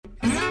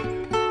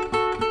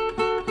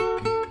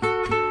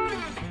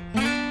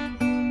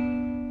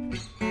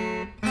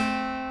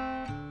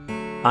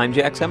I'm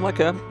Jack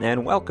Zemlicka,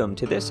 and welcome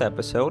to this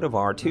episode of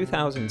our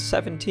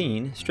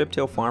 2017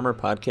 Strip-Till Farmer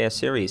podcast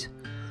series.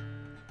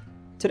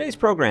 Today's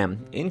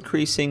program,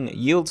 Increasing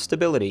Yield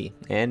Stability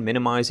and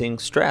Minimizing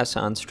Stress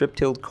on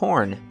Strip-Tilled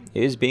Corn,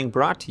 is being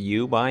brought to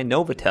you by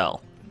Novotel.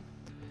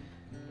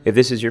 If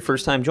this is your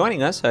first time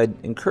joining us, I'd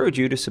encourage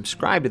you to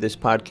subscribe to this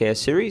podcast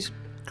series,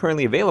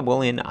 currently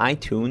available in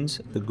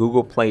iTunes, the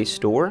Google Play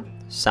Store,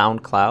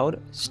 SoundCloud,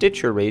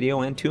 Stitcher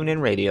Radio, and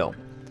TuneIn Radio.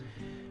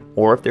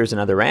 Or if there's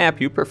another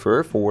app you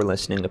prefer for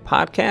listening to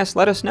podcasts,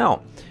 let us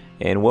know,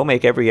 and we'll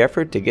make every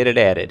effort to get it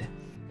added.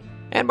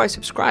 And by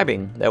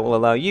subscribing, that will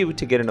allow you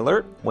to get an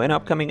alert when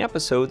upcoming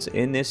episodes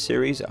in this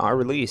series are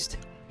released.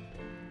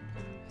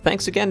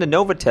 Thanks again to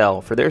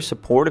Novotel for their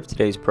support of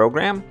today's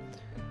program.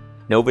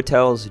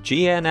 Novotel's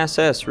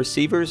GNSS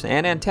receivers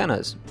and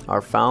antennas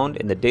are found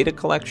in the data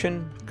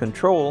collection,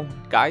 control,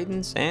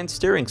 guidance, and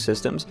steering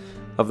systems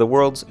of the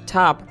world's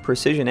top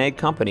precision ag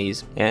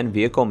companies and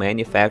vehicle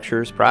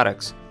manufacturers'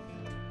 products.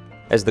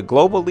 As the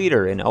global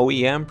leader in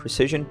OEM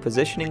precision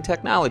positioning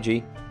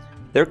technology,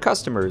 their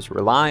customers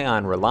rely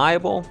on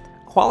reliable,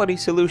 quality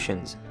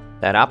solutions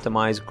that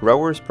optimize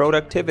growers'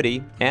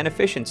 productivity and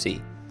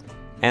efficiency,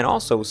 and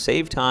also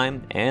save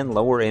time and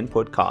lower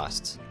input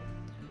costs.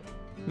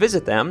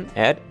 Visit them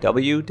at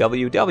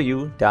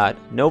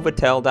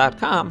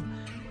www.novotel.com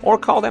or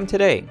call them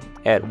today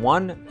at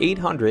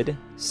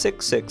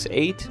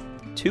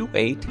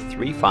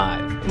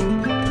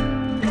 1-800-668-2835.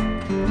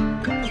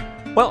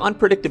 Well,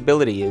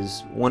 unpredictability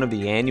is one of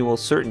the annual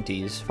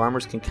certainties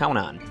farmers can count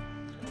on.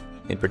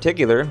 In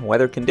particular,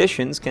 weather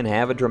conditions can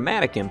have a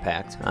dramatic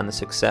impact on the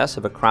success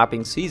of a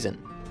cropping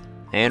season,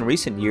 and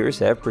recent years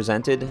have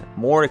presented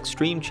more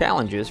extreme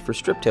challenges for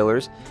strip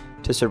tillers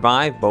to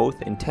survive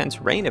both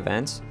intense rain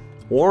events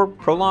or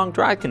prolonged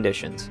dry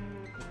conditions.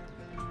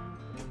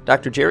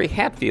 Dr. Jerry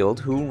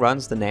Hatfield, who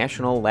runs the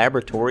National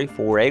Laboratory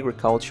for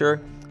Agriculture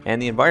and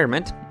the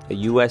Environment,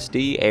 a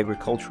USD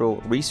Agricultural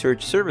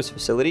Research Service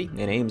facility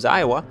in Ames,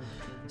 Iowa,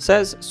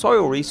 says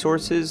soil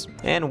resources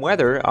and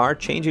weather are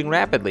changing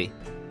rapidly.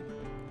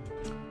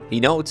 He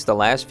notes the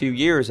last few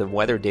years of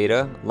weather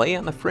data lay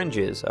on the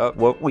fringes of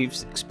what we've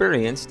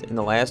experienced in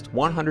the last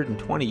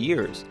 120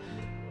 years,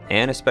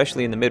 and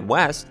especially in the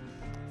Midwest,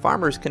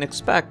 farmers can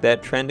expect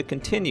that trend to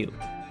continue.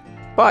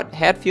 But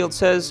Hatfield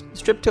says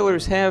strip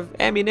tillers have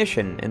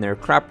ammunition in their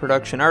crop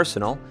production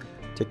arsenal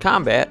to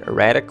combat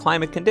erratic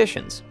climate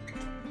conditions.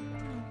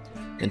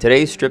 In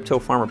today's Strip-Till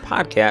Farmer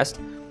podcast,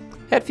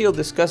 Hatfield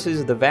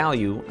discusses the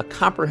value a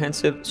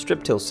comprehensive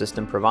strip-till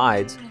system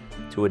provides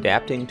to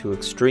adapting to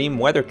extreme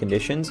weather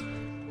conditions,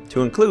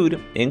 to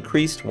include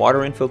increased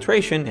water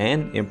infiltration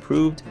and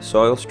improved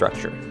soil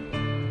structure.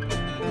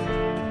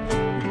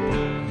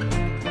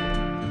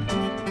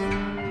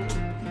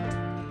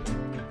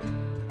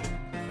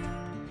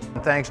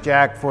 Thanks,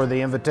 Jack, for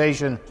the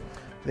invitation.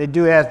 They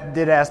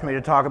did ask me to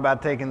talk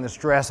about taking the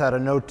stress out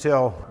of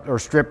no-till or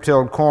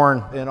strip-tilled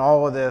corn in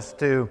all of this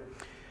too.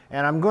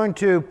 And I'm going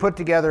to put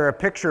together a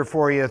picture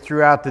for you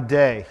throughout the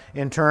day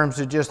in terms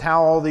of just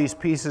how all these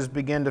pieces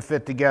begin to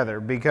fit together,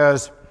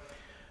 because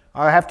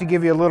I have to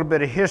give you a little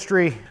bit of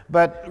history,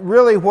 but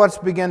really what's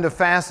begun to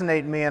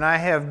fascinate me, and I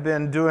have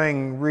been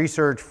doing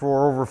research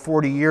for over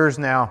 40 years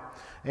now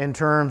in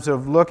terms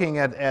of looking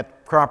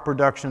at crop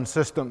production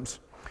systems.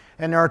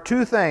 And there are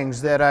two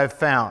things that I've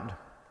found.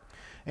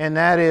 And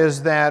that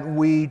is that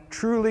we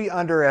truly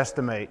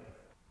underestimate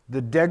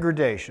the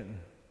degradation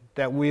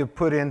that we have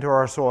put into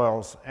our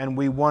soils, and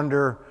we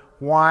wonder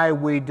why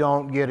we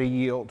don't get a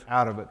yield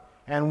out of it.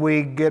 And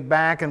we get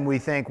back and we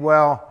think,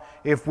 well,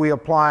 if we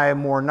apply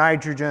more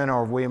nitrogen,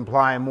 or if we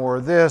apply more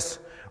of this,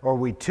 or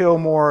we till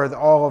more,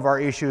 all of our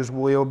issues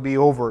will be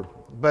over.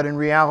 But in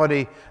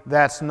reality,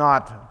 that's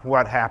not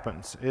what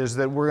happens, is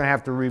that we're going to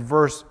have to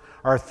reverse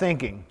our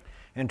thinking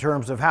in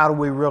terms of how do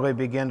we really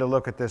begin to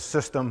look at this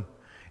system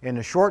in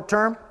the short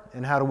term,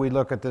 and how do we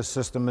look at this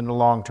system in the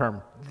long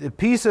term. The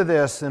piece of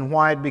this and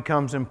why it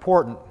becomes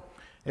important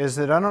is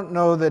that I don't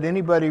know that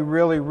anybody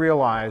really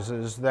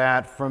realizes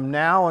that from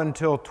now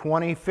until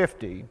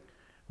 2050,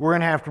 we're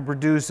going to have to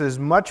produce as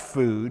much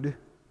food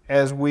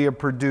as we have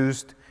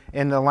produced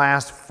in the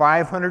last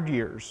 500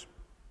 years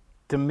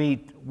to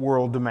meet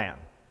world demand.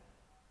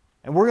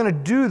 And we're going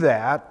to do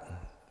that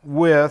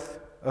with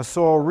a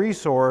soil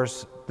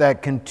resource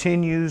that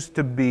continues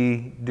to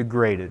be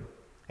degraded.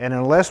 And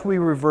unless we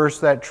reverse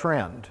that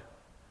trend,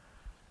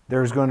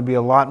 there's going to be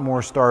a lot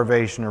more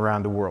starvation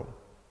around the world.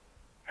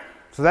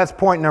 So that's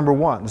point number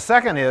one. The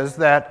second is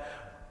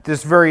that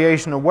this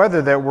variation of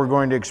weather that we're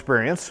going to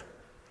experience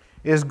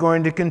is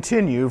going to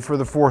continue for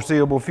the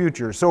foreseeable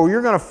future. So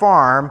you're going to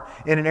farm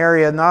in an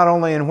area not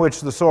only in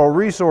which the soil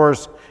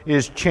resource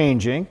is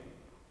changing,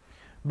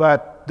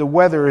 but the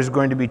weather is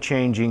going to be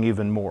changing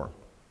even more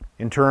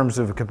in terms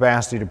of the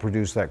capacity to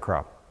produce that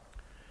crop.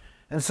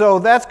 And so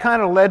that's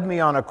kind of led me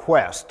on a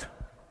quest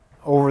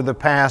over the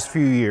past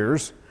few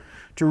years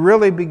to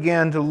really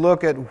begin to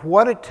look at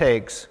what it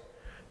takes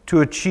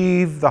to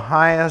achieve the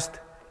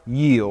highest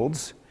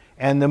yields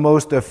and the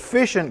most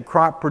efficient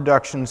crop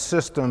production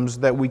systems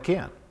that we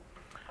can.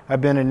 I've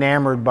been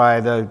enamored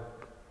by the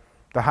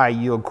high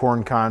yield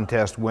corn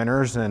contest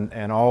winners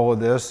and all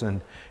of this,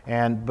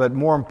 but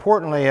more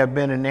importantly, I've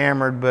been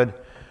enamored by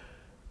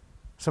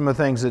some of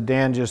the things that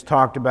Dan just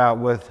talked about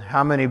with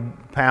how many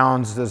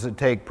pounds does it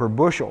take per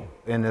bushel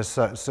in this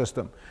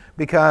system.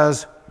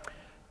 Because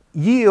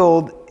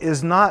yield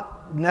is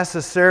not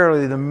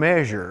necessarily the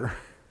measure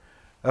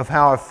of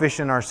how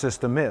efficient our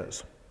system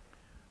is.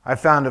 I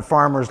found that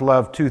farmers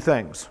love two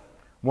things.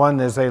 One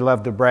is they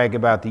love to brag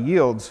about the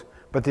yields,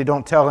 but they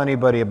don't tell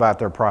anybody about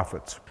their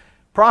profits.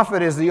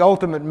 Profit is the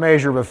ultimate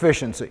measure of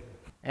efficiency.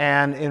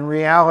 And in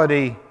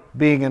reality,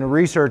 being in a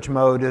research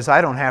mode is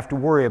I don't have to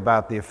worry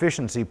about the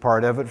efficiency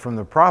part of it from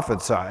the profit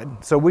side.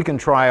 So we can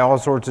try all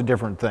sorts of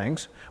different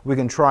things. We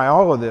can try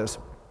all of this.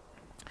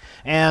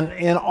 And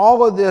in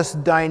all of this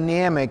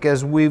dynamic,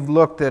 as we've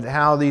looked at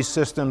how these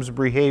systems are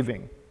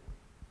behaving,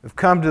 we've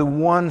come to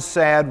one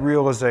sad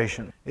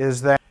realization,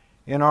 is that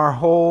in our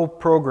whole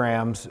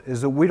programs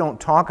is that we don't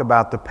talk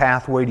about the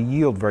pathway to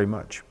yield very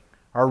much.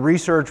 Our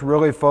research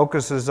really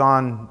focuses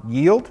on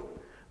yield,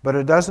 but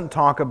it doesn't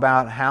talk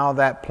about how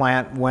that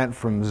plant went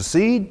from the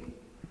seed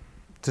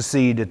to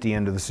seed at the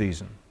end of the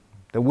season.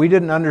 That we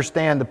didn't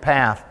understand the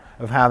path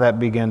of how that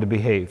began to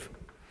behave.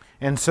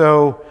 And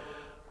so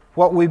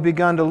what we've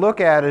begun to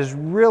look at is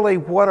really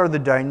what are the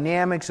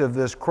dynamics of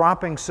this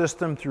cropping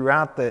system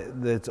throughout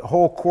the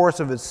whole course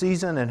of its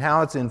season and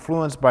how it's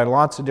influenced by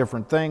lots of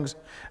different things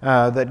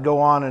that go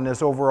on in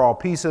this overall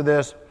piece of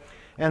this.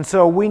 And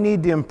so we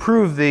need to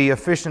improve the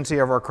efficiency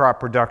of our crop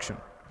production,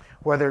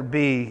 whether it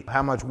be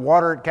how much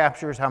water it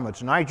captures, how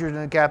much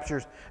nitrogen it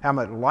captures, how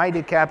much light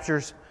it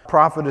captures.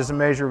 Profit is a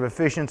measure of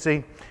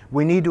efficiency.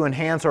 We need to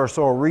enhance our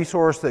soil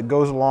resource that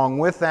goes along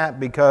with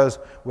that, because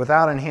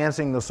without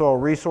enhancing the soil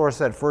resource,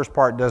 that first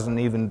part doesn't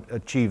even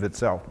achieve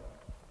itself.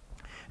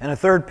 And a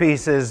third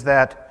piece is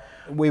that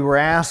we were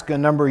asked a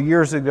number of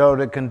years ago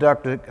to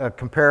conduct a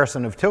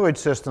comparison of tillage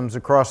systems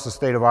across the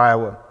state of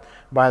Iowa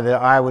by the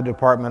Iowa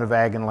Department of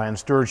Ag and Land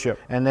Stewardship.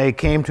 And they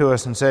came to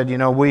us and said, you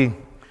know, we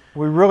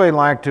really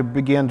like to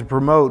begin to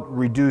promote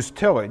reduced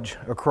tillage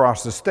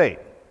across the state.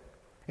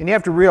 And you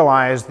have to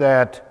realize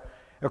that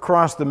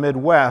across the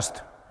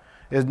Midwest,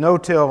 is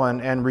no-till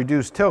and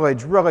reduced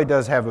tillage really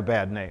does have a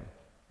bad name.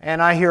 And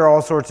I hear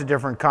all sorts of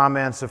different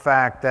comments. The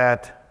fact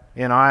that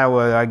in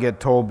Iowa, I get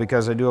told,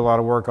 because I do a lot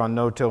of work on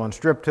no-till and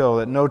strip-till,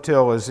 that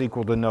no-till is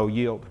equal to no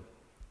yield.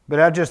 But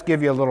I'll just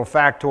give you a little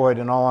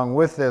factoid, and along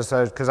with this,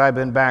 because I've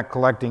been back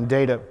collecting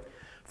data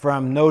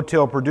from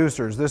no-till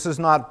producers. This is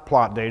not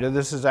plot data,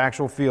 this is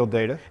actual field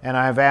data. And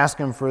I've asked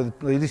them for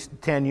at least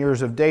 10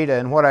 years of data,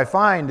 and what I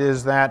find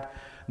is that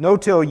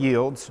no-till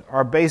yields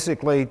are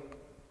basically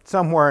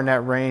somewhere in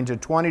that range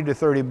of 20 to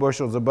 30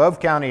 bushels above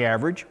county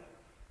average,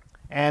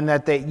 and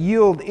that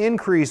yield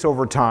increase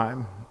over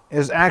time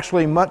is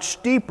actually much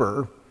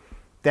steeper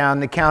than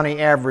the county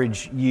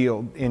average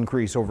yield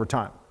increase over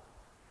time.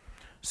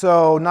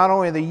 So not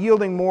only are they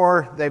yielding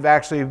more, they've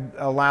actually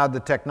allowed the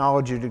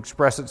technology to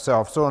express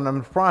itself. So in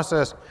the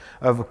process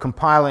of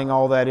compiling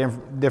all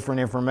that different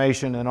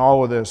information and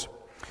all of this.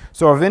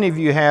 So if any of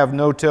you have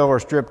no-till or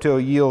strip-till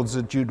yields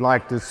that you'd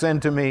like to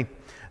send to me,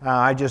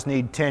 I just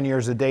need 10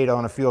 years of data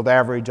on a field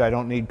average. I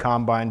don't need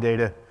combine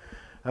data.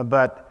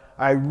 But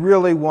I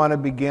really want to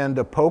begin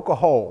to poke a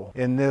hole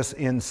in this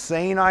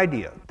insane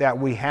idea that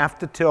we have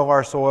to till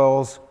our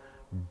soils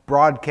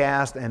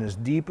broadcast and as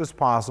deep as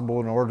possible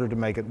in order to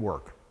make it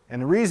work.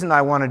 And the reason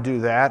I want to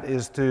do that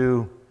is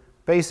to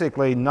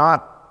basically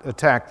not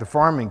attack the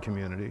farming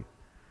community,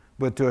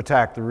 but to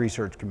attack the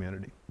research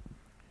community.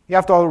 You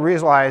have to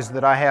realize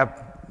that I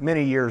have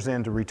many years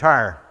in to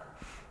retire,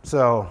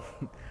 so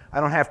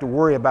I don't have to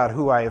worry about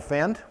who I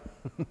offend.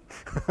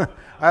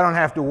 I don't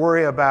have to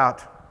worry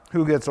about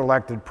who gets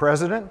elected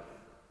president.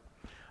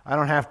 I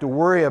don't have to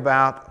worry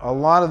about a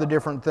lot of the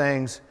different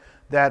things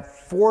that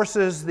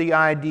forces the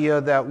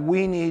idea that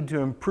we need to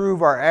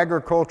improve our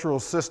agricultural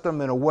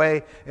system in a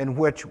way in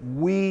which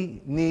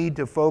we need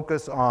to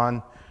focus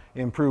on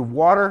improved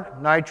water,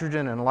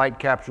 nitrogen, and light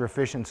capture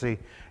efficiency.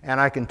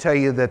 And I can tell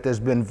you that there's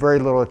been very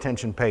little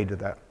attention paid to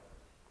that.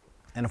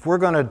 And if we're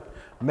going to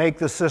make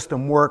the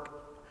system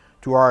work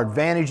to our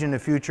advantage in the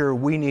future,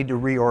 we need to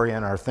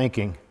reorient our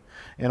thinking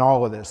in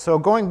all of this. So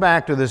going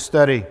back to this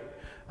study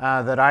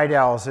that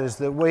IDALS is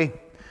that we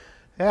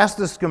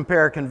asked us to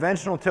compare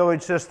conventional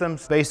tillage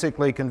systems,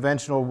 basically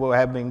conventional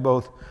having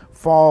both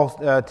fall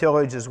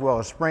tillage as well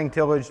as spring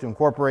tillage to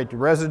incorporate the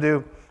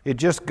residue. It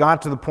just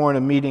got to the point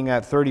of meeting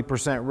at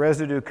 30%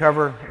 residue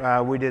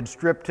cover. We did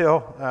strip till,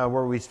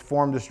 where we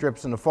formed the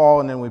strips in the fall,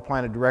 and then we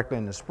planted directly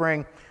in the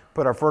spring,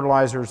 put our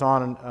fertilizers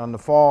on the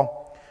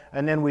fall.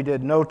 And then we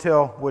did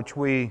no-till, which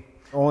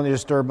only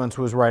disturbance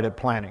was right at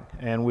planting.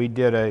 And we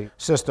did a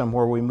system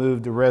where we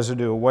moved the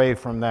residue away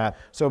from that.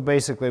 So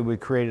basically we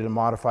created a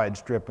modified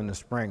strip in the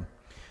spring.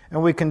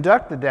 And we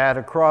conducted that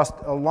across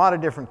a lot of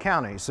different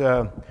counties.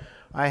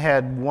 I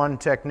had one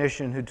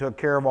technician who took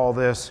care of all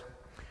this,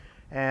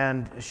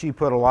 and she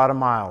put a lot of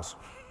miles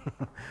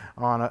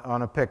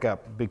on a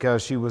pickup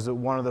because she was at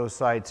one of those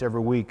sites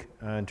every week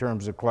in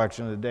terms of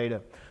collection of the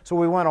data. So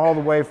we went all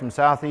the way from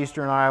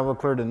southeastern Iowa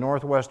clear to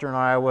northwestern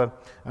Iowa,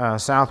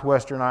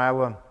 southwestern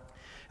Iowa.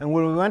 And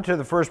when we went to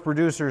the first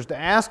producers to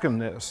ask them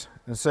this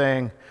and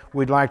saying,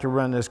 we'd like to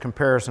run this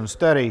comparison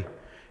study,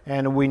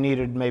 and we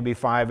needed maybe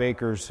 5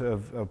 acres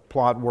of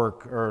plot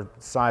work or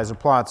size of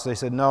plots, they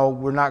said, no,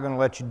 we're not going to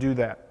let you do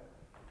that.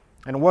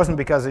 And it wasn't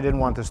because they didn't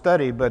want the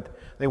study, but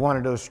they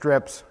wanted those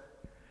strips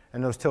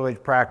and those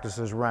tillage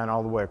practices ran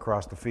all the way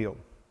across the field.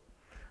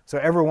 So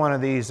every one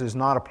of these is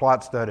not a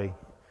plot study.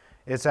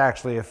 It's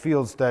actually a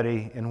field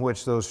study in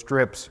which those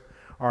strips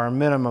are a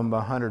minimum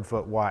 100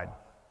 foot wide.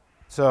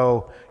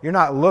 So you're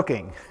not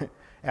looking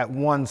at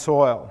one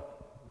soil.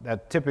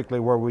 That's typically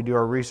where we do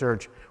our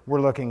research.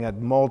 We're looking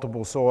at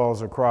multiple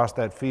soils across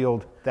that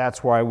field.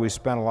 That's why we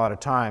spent a lot of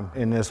time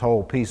in this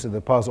whole piece of the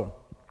puzzle.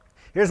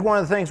 Here's one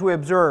of the things we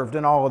observed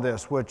in all of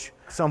this, which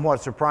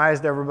somewhat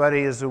surprised everybody,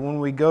 is that when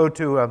we go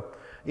to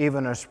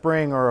even a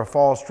spring or a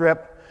fall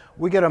strip,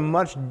 we get a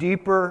much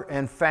deeper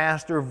and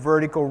faster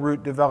vertical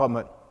root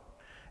development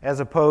as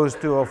opposed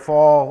to a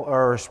fall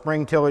or a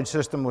spring tillage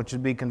system, which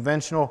would be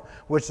conventional,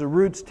 which the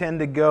roots tend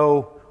to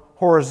go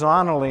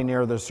horizontally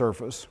near the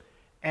surface.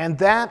 And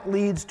that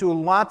leads to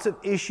lots of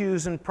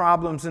issues and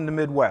problems in the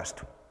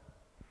Midwest.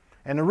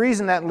 And the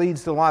reason that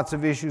leads to lots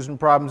of issues and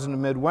problems in the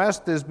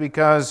Midwest is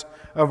because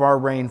of our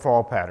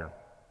rainfall pattern.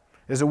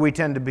 Is that we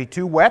tend to be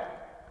too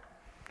wet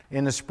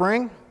in the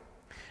spring,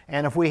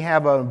 and if we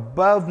have an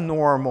above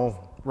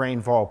normal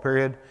rainfall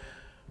period,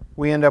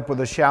 we end up with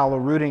a shallow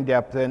rooting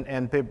depth,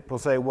 and people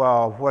say,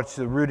 well, what's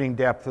the rooting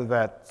depth of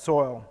that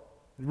soil?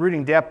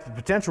 The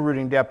potential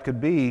rooting depth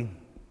could be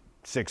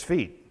 6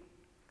 feet.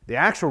 The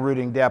actual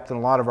rooting depth in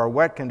a lot of our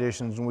wet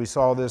conditions, and we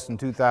saw this in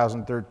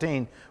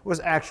 2013, was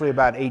actually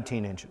about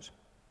 18 inches.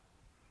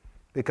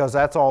 Because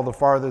that's all the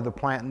farther the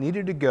plant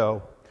needed to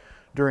go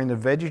during the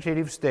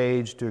vegetative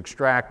stage to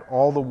extract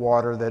all the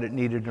water that it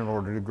needed in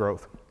order to grow.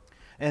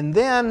 And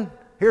then,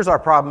 here's our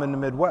problem in the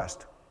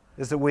Midwest,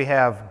 is that we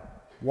have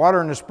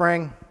water in the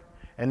spring,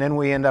 and then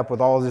we end up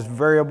with all this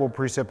variable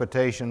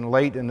precipitation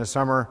late in the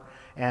summer,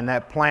 and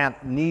that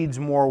plant needs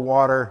more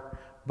water,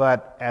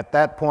 but at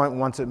that point,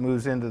 once it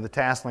moves into the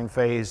tasseling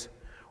phase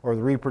or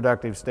the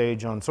reproductive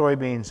stage on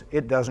soybeans,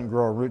 it doesn't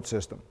grow a root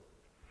system.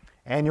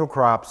 Annual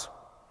crops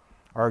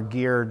are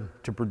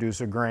geared to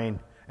produce a grain,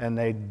 and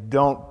they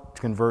don't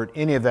convert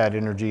any of that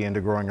energy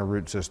into growing a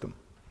root system.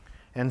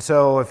 And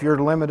so if you're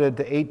limited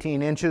to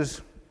 18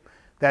 inches,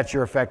 that's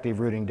your effective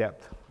rooting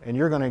depth. And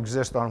you're going to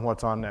exist on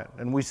what's on that.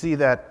 And we see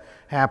that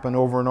happen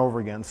over and over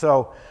again.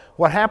 So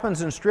what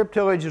happens in strip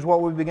tillage is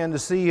what we begin to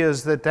see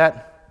is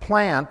that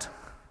plant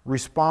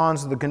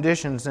responds to the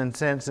conditions, and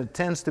since it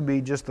tends to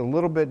be just a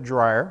little bit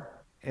drier,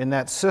 in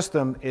that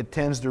system it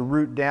tends to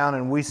root down,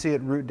 and we see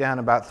it root down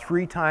about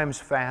 3 times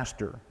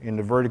faster in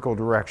the vertical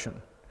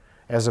direction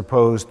as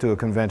opposed to a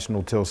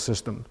conventional till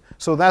system.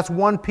 So that's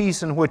one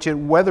piece in which it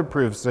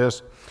weatherproofs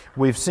this.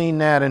 We've seen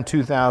that in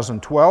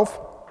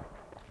 2012.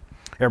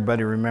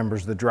 Everybody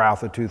remembers the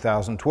drought of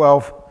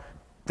 2012.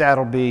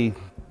 That'll be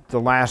the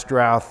last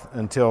drought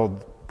until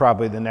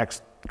probably the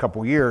next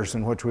couple years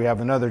in which we have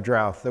another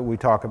drought that we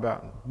talk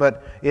about.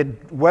 But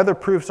it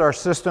weatherproofs our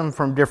system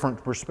from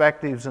different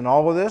perspectives in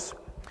all of this.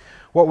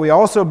 What we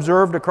also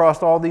observed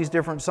across all these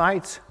different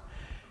sites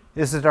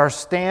is that our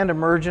stand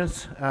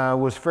emergence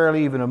was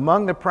fairly even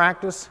among the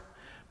practice,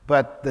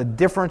 but the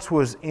difference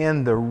was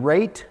in the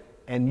rate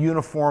and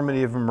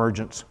uniformity of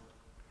emergence.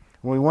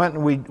 When we went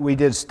and we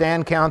did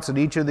stand counts at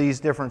each of these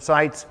different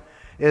sites,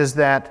 is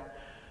that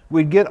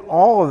we'd get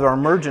all of our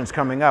emergence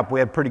coming up. We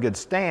had pretty good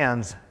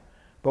stands,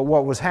 but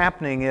what was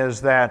happening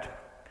is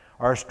that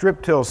our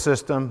strip till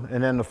system,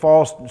 and then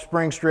the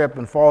spring strip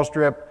and fall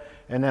strip,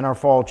 and then our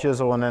fall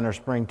chisel, and then our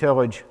spring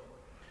tillage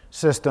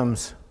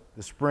systems,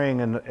 the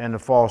spring and the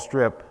fall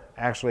strip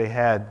actually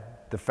had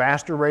the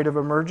faster rate of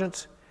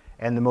emergence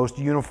and the most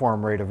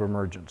uniform rate of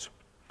emergence.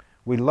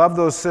 We love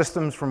those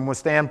systems from a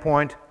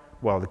standpoint,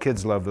 well, the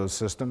kids love those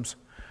systems,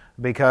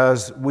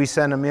 because we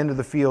send them into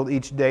the field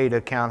each day to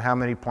count how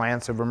many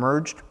plants have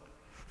emerged.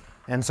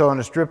 And so in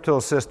the strip till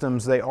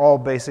systems, they all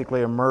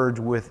basically emerge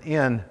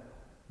within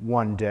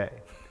one day.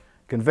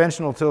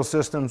 Conventional till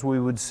systems, we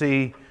would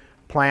see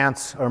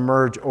plants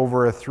emerge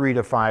over a 3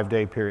 to 5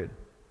 day period.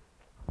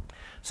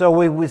 So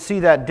we would see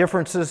that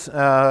differences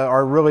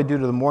are really due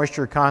to the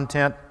moisture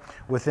content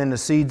within the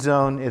seed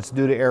zone. It's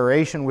due to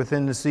aeration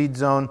within the seed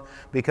zone,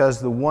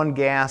 because the one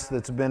gas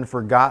that's been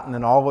forgotten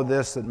in all of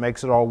this that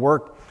makes it all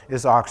work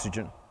is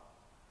oxygen.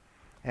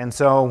 And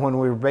so when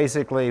we're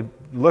basically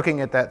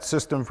looking at that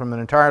system from an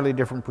entirely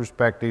different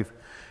perspective,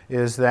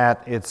 is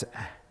that it's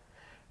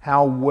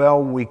how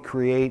well we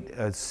create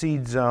a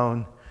seed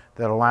zone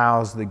that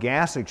allows the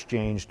gas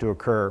exchange to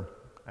occur,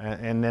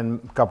 and then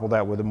couple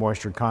that with the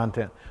moisture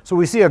content. So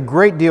we see a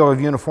great deal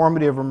of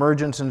uniformity of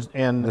emergence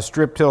in the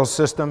strip till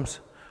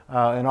systems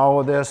in all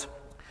of this.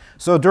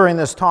 So during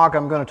this talk,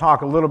 I'm going to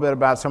talk a little bit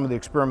about some of the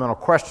experimental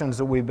questions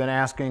that we've been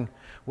asking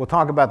We'll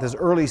talk about this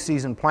early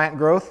season plant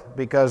growth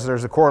because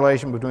there's a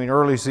correlation between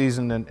early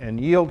season and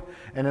yield,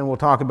 and then we'll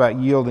talk about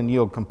yield and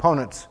yield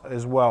components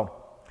as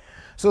well.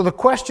 So the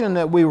question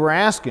that we were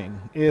asking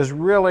is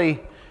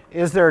really,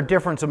 is there a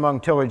difference among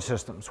tillage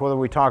systems, whether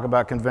we talk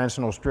about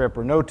conventional strip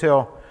or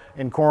no-till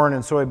in corn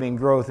and soybean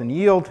growth and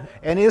yield,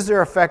 and is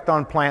there effect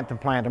on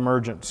plant-to-plant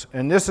emergence?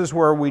 And this is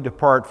where we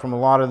depart from a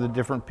lot of the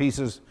different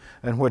pieces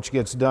in which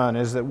gets done,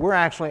 is that we're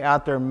actually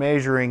out there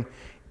measuring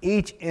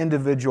each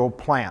individual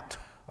plant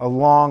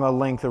along a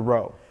length of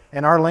row.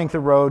 And our length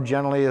of row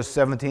generally is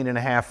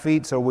 17.5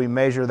 feet, so we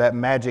measure that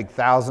magic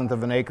thousandth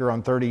of an acre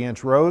on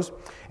 30-inch rows,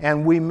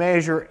 and we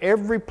measure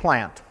every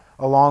plant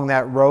along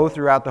that row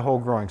throughout the whole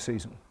growing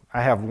season.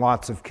 I have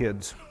lots of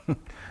kids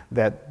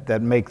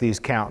that make these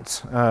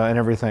counts and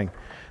everything.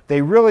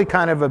 They really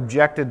kind of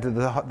objected to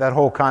that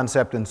whole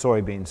concept in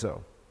soybeans,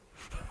 though.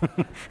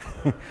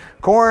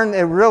 Corn,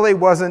 it really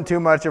wasn't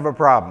too much of a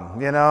problem,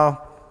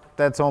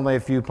 that's only a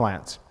few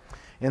plants.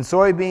 In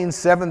soybeans,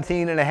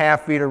 17.5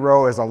 feet a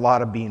row is a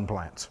lot of bean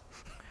plants.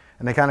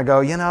 And they kind of go,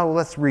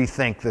 let's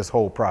rethink this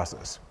whole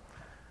process.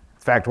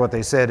 In fact, what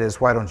they said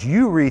is, why don't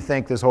you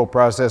rethink this whole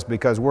process,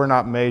 because we're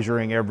not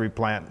measuring every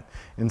plant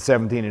in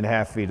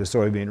 17.5 feet of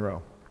soybean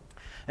row.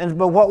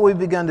 But what we've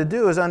begun to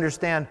do is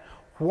understand,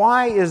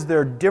 why is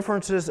there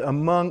differences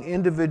among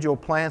individual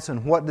plants,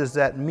 and what does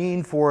that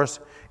mean for us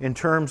in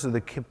terms of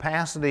the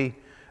capacity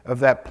of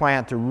that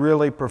plant to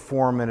really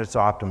perform at its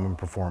optimum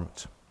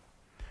performance?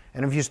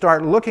 And if you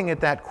start looking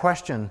at that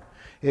question,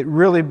 it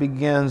really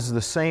begins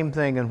the same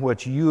thing in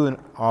which you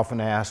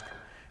often ask,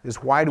 is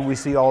why do we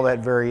see all that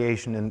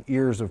variation in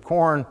ears of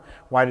corn?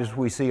 Why do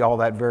we see all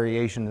that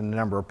variation in the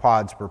number of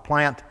pods per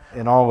plant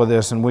and all of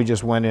this? And we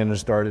just went in and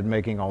started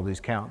making all these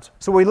counts.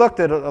 So we looked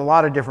at a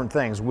lot of different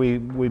things. We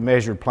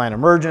measured plant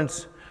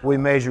emergence. We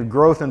measured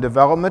growth and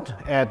development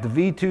at the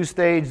V2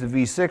 stage, the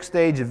V6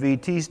 stage, the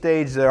VT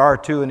stage, the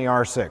R2 and the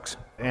R6.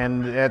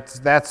 And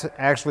that's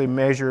actually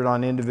measured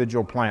on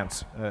individual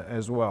plants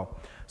as well.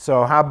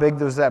 So how big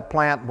was that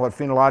plant? What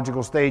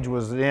phenological stage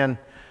was it in?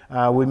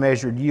 We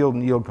measured yield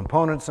and yield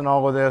components and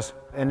all of this.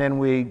 And then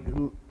we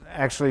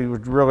actually were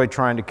really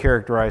trying to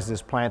characterize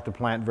this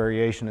plant-to-plant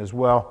variation as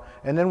well.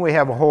 And then we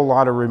have a whole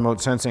lot of remote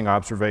sensing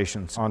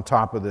observations on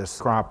top of this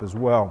crop as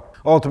well.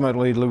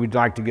 Ultimately, we'd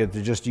like to get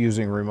to just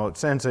using remote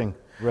sensing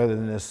rather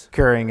than this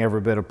carrying every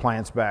bit of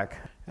plants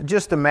back.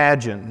 Just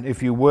imagine,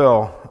 if you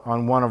will,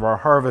 on one of our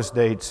harvest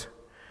dates,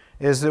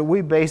 is that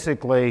we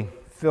basically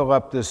fill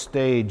up this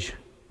stage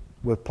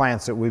with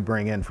plants that we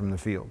bring in from the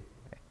field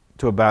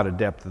to about a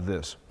depth of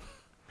this.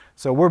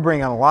 So we're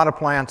bringing a lot of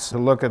plants to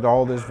look at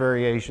all this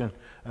variation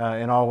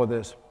in all of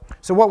this.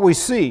 So what we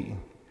see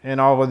in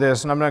all of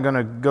this, and I'm not going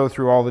to go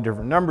through all the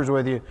different numbers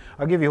with you,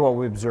 I'll give you what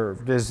we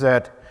observed, is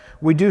that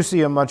we do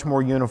see a much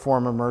more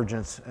uniform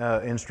emergence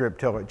in strip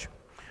tillage.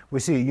 We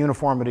see a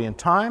uniformity in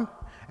time,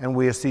 and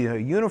we see a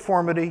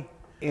uniformity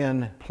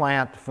in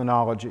plant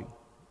phenology,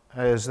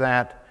 is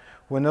that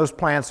when those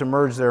plants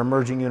emerge, they're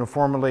emerging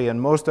uniformly,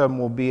 and most of them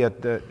will be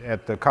at the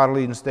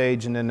cotyledon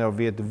stage, and then they'll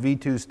be at the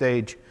V2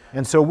 stage.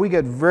 And so we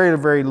get very,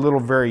 very little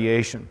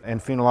variation in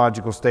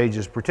phenological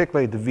stages,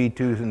 particularly at the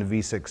V2 and the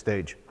V6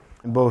 stage,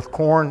 in both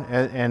corn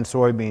and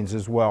soybeans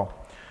as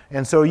well.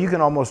 And so you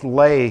can almost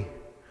lay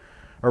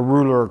a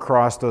ruler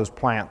across those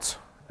plants,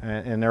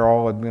 and they're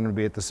all going to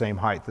be at the same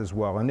height as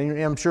well. And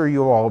I'm sure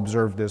you all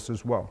observed this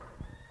as well.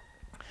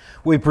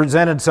 We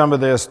presented some of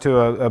this to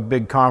a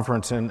big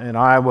conference in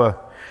Iowa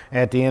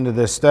at the end of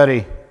this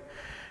study,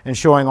 and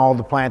showing all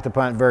the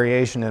plant-to-plant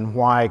variation and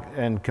why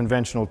and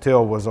conventional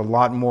till was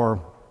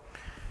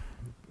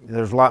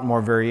there's a lot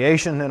more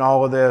variation in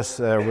all of this.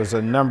 There was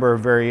a number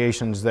of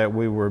variations that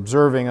we were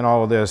observing in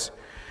all of this,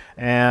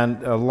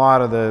 and a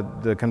lot of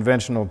the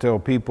conventional till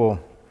people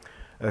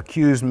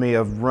accused me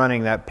of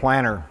running that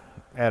planter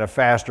at a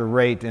faster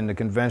rate in the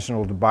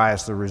conventional to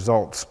bias the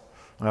results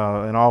in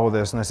all of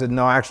this. And I said,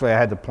 no, actually I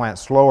had to plant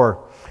slower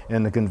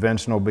in the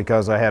conventional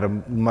because I had a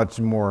much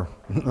more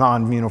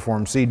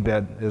non-uniform seed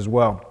bed as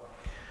well.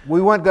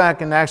 We went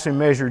back and actually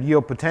measured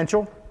yield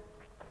potential.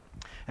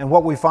 And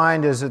what we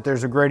find is that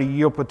there's a greater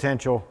yield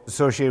potential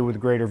associated with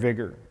greater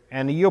vigor.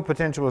 And the yield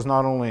potential is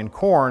not only in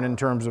corn in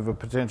terms of a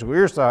potential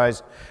ear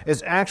size,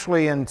 it's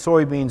actually in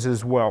soybeans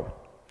as well.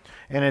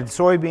 And in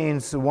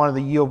soybeans, one of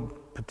the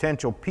yield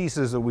potential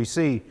pieces that we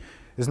see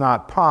is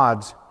not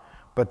pods,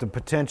 but the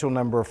potential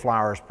number of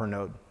flowers per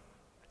node.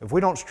 If we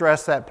don't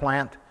stress that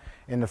plant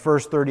in the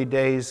first 30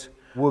 days,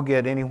 we'll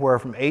get anywhere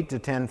from 8 to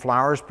 10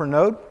 flowers per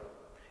node.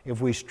 If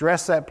we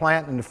stress that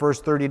plant in the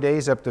first 30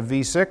 days up to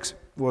V6,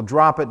 we'll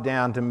drop it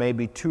down to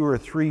maybe 2 or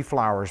 3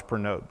 flowers per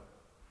node.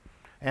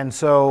 And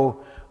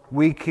so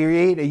we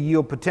create a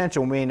yield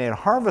potential, meaning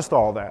harvest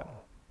all that.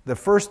 The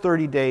first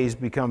 30 days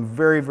become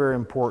very, very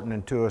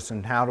important to us,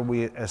 and how do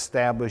we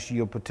establish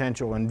yield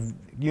potential, and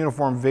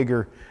uniform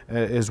vigor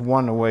is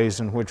one of the ways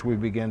in which we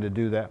begin to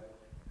do that.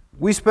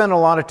 We spend a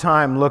lot of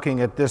time looking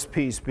at this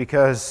piece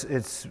because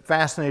it's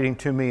fascinating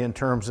to me in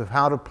terms of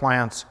how do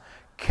plants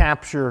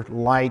capture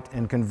light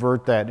and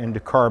convert that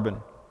into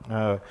carbon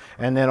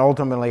And then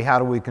ultimately, how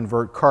do we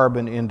convert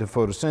carbon into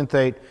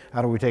photosynthate?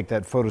 How do we take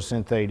that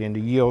photosynthate into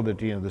yield at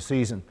the end of the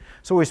season?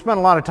 So we spent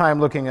a lot of time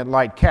looking at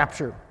light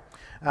capture.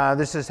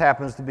 This just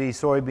happens to be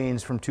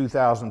soybeans from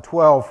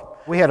 2012.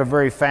 We had a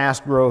very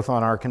fast growth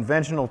on our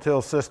conventional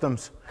till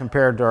systems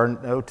compared to our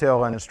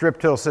no-till and strip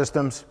till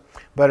systems.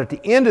 But at the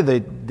end of the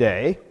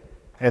day,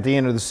 at the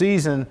end of the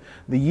season,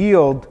 the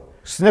yield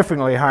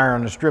significantly higher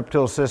on the strip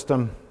till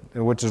system,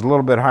 which is a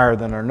little bit higher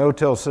than our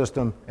no-till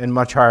system and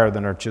much higher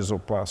than our chisel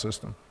plow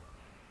system.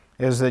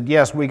 Is that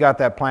yes, we got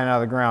that plant out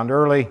of the ground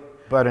early,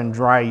 but in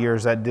dry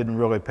years that didn't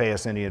really pay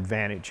us any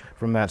advantage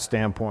from that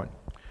standpoint.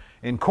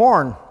 In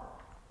corn,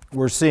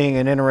 we're seeing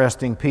an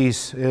interesting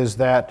piece is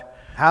that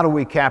how do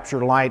we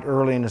capture light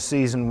early in the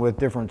season with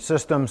different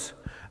systems?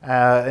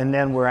 And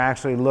then we're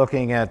actually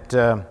looking at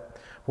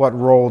what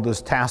role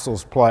does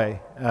tassels play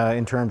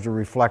in terms of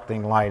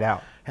reflecting light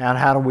out? And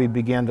how do we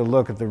begin to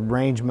look at the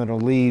arrangement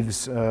of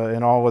leaves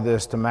in all of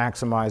this to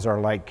maximize our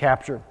light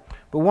capture?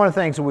 But one of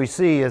the things that we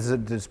see is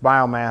that this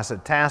biomass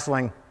at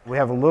tasseling, we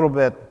have a little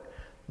bit,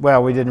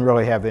 well, we didn't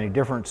really have any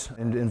difference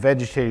in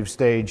vegetative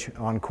stage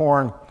on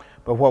corn,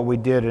 but what we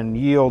did in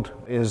yield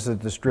is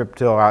that the strip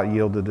till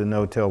out-yielded the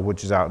no-till,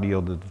 which is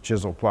out-yielded the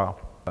chisel plow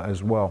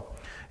as well.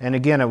 And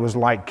again, it was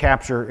light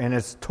capture, and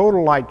it's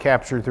total light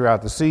capture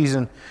throughout the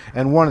season.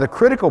 And one of the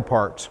critical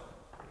parts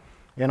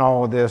in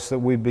all of this that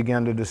we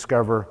begin to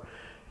discover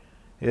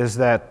is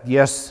that,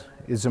 yes,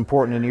 it's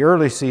important in the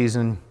early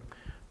season,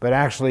 but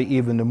actually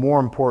even the more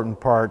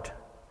important part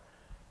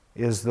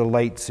is the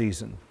late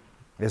season,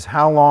 is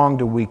how long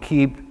do we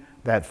keep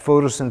that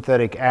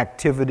photosynthetic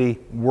activity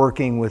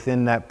working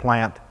within that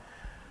plant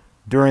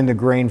during the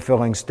grain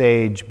filling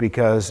stage,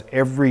 because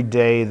every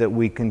day that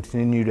we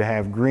continue to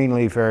have green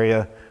leaf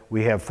area,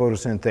 we have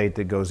photosynthate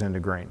that goes into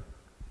grain.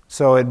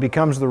 So it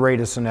becomes the rate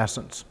of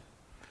senescence.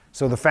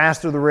 So the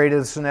faster the rate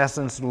of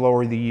senescence, the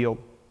lower the yield.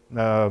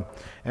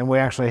 And we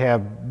actually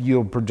have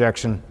yield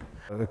projection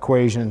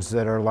equations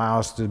that allow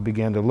us to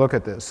begin to look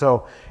at this.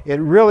 So it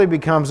really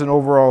becomes an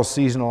overall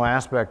seasonal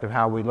aspect of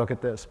how we look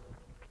at this.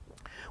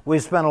 We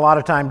spent a lot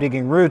of time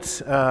digging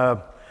roots.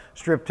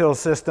 Strip till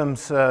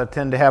systems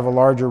tend to have a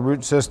larger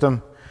root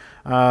system.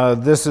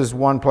 This is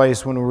one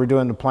place when we were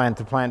doing the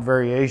plant-to-plant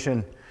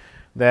variation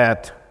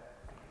that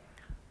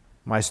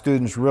my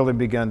students really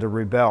began to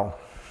rebel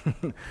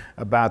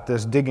about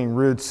this, digging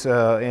roots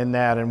in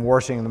that and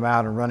washing them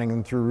out and running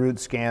them through root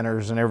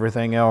scanners and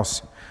everything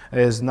else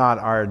is not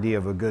our idea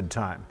of a good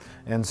time.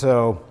 And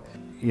so,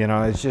 you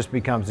know, it just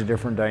becomes a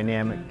different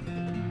dynamic.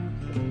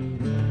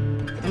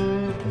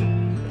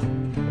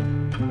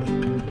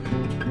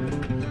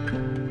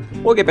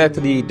 We'll get back to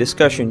the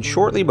discussion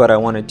shortly, but I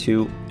wanted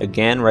to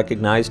again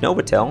recognize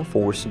Novatel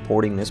for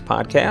supporting this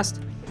podcast.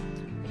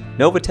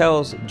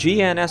 Novatel's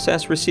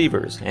GNSS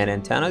receivers and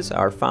antennas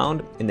are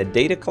found in the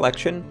data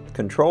collection,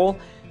 control,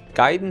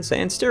 guidance,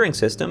 and steering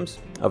systems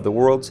of the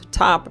world's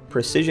top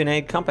precision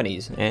ag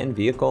companies and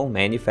vehicle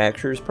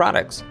manufacturers'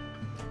 products.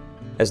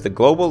 As the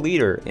global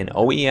leader in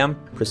OEM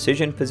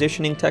precision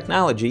positioning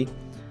technology,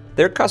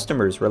 their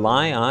customers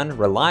rely on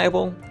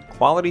reliable,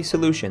 quality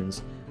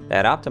solutions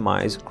that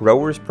optimize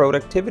growers'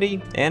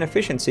 productivity and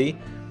efficiency,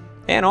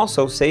 and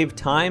also save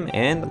time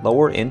and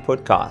lower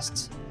input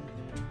costs.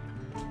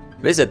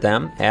 Visit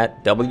them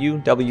at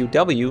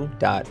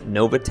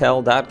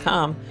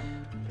www.novatel.com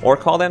or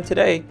call them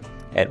today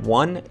at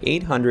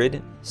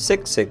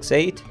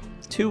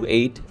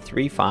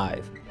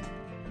 1-800-668-2835.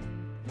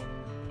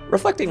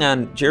 Reflecting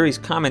on Jerry's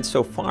comments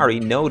so far, he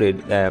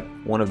noted that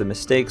one of the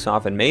mistakes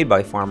often made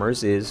by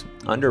farmers is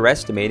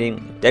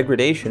underestimating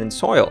degradation in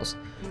soils,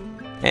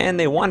 and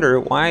they wonder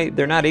why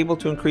they're not able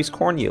to increase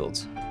corn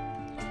yields.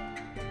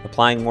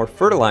 Applying more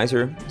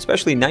fertilizer,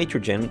 especially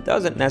nitrogen,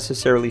 doesn't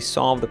necessarily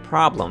solve the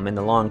problem in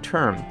the long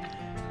term,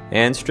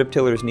 and strip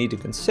tillers need to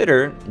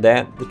consider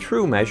that the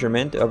true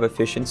measurement of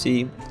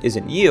efficiency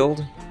isn't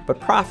yield, but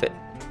profit.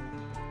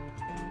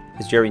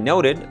 As Jerry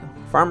noted,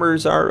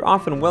 farmers are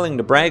often willing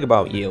to brag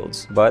about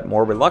yields, but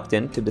more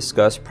reluctant to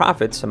discuss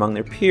profits among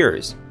their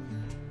peers.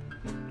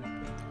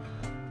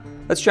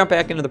 Let's jump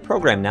back into the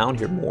program now and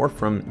hear more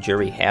from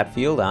Jerry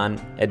Hatfield on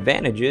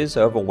advantages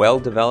of a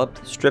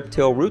well-developed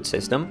strip-till root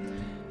system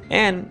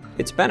and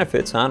its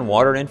benefits on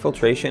water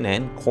infiltration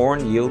and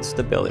corn yield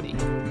stability.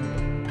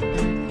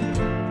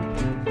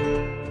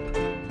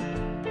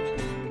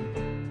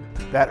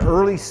 That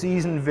early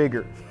season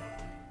vigor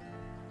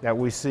that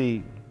we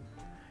see,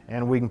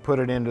 and we can put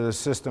it into the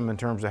system in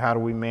terms of how do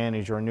we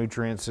manage our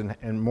nutrients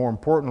and more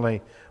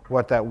importantly,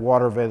 what that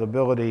water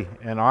availability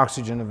and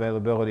oxygen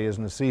availability is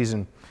in the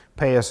season,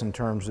 pay us in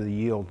terms of the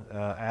yield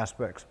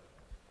aspects.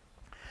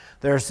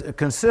 They're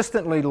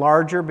consistently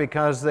larger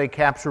because they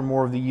capture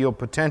more of the yield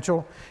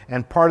potential,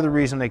 and part of the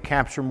reason they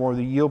capture more of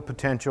the yield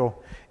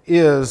potential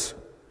is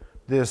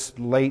this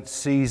late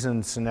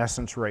season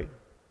senescence rate.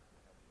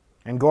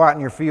 And go out in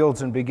your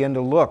fields and begin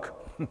to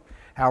look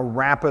how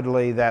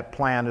rapidly that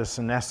plant is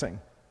senescing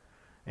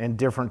in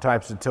different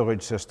types of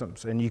tillage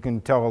systems, and you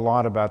can tell a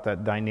lot about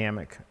that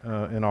dynamic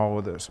in all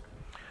of this.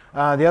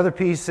 The other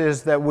piece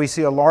is that we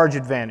see a large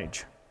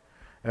advantage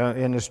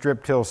in the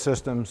strip till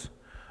systems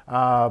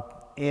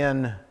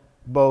in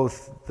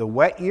both the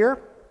wet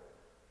year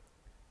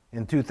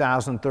in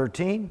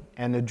 2013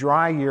 and the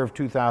dry year of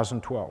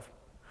 2012.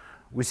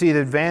 We see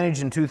the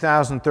advantage in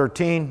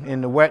 2013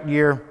 in the wet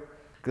year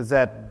because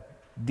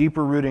that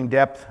deeper rooting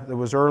depth that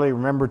was early.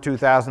 Remember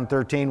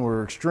 2013, we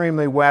were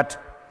extremely wet,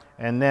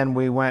 and then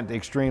we went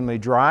extremely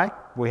dry.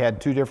 We had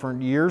 2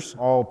 different years,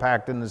 all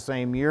packed in the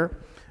same year,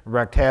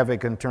 wreaked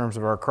havoc in terms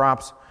of our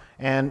crops.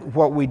 And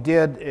what we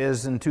did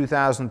is in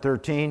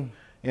 2013,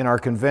 in our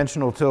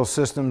conventional till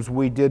systems,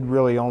 we did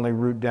really only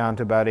root down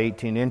to about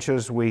 18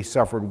 inches. We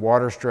suffered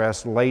water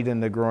stress late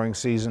in the growing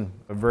season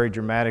very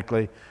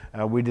dramatically.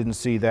 We didn't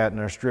see that in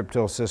our strip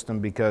till system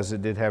because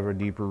it did have a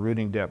deeper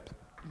rooting depth.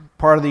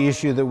 Part of the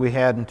issue that we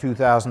had in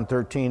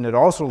 2013 that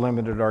also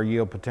limited our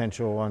yield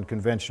potential on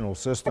conventional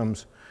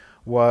systems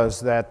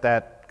was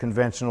that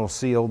conventional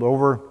sealed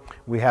over.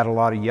 We had a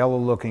lot of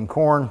yellow-looking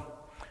corn,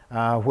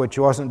 which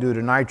wasn't due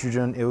to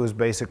nitrogen, it was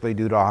basically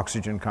due to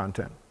oxygen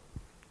content.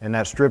 And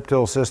that strip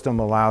till system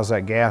allows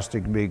that gas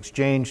to be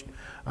exchanged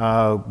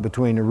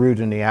between the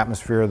root and the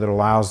atmosphere that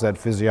allows that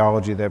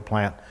physiology of that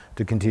plant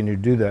to continue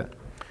to do that.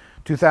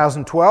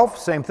 2012,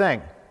 same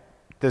thing.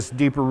 This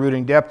deeper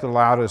rooting depth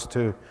allowed us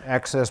to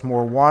access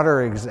more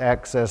water,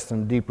 access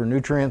some deeper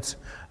nutrients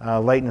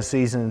late in the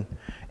season,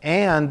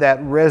 and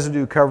that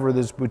residue cover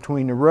that's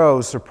between the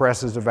rows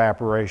suppresses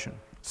evaporation.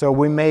 So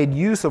we made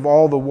use of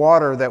all the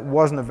water that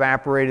wasn't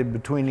evaporated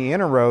between the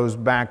inner rows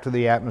back to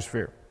the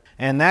atmosphere.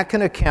 And that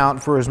can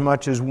account for as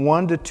much as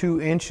 1 to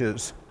 2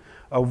 inches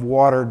of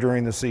water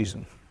during the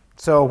season.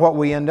 So what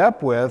we end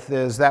up with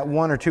is that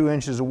 1 or 2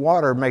 inches of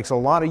water makes a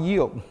lot of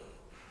yield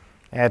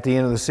at the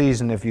end of the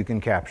season if you can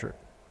capture it.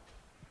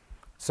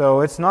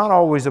 So it's not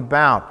always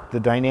about the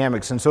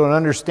dynamics. And so in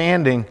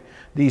understanding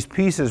these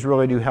pieces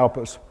really do help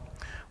us.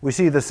 We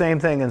see the same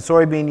thing in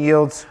soybean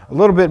yields, a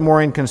little bit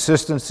more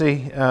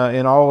inconsistency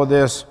in all of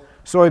this.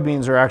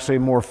 Soybeans are actually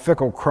a more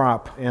fickle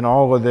crop in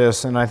all of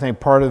this, and I think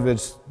part of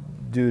it's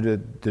due to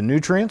the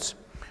nutrients,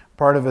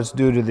 part of it's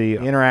due to the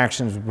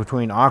interactions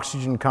between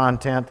oxygen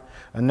content,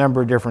 a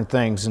number of different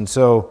things. And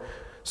so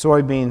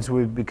soybeans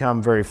we've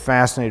become very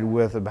fascinated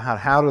with about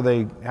how do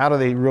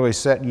they really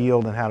set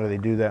yield and how do they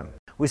do that.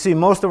 We see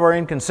most of our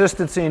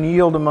inconsistency in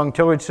yield among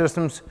tillage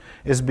systems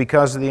is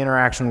because of the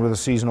interaction with the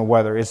seasonal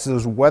weather. It's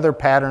those weather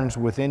patterns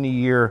within the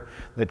year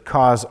that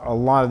cause a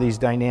lot of these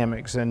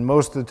dynamics. And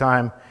most of the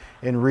time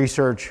in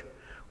research,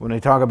 when they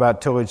talk about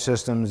tillage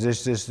systems,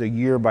 it's just a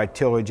year by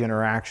tillage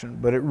interaction.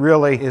 But it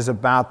really is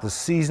about the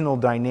seasonal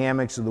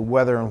dynamics of the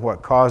weather and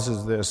what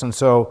causes this. And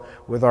so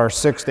with our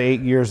 6 to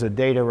 8 years of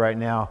data right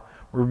now,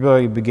 we're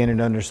really beginning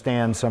to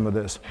understand some of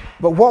this.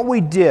 But what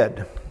we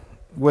did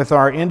with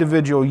our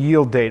individual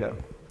yield data,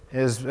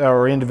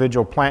 our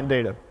individual plant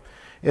data,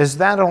 is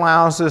that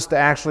allows us to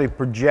actually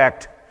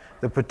project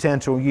the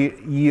potential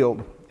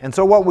yield. And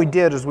so what we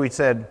did is we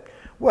said,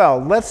 well,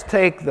 let's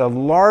take the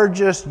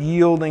largest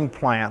yielding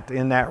plant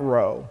in that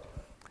row,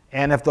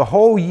 and if the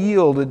whole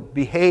yield had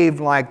behaved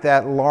like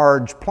that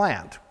large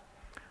plant,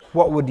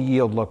 what would the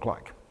yield look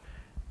like?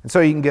 And so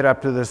you can get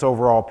up to this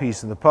overall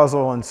piece of the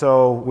puzzle, and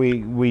so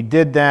we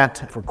did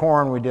that for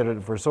corn, we did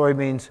it for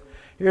soybeans.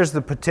 Here's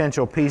the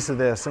potential piece of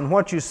this, and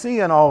what you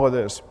see in all of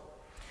this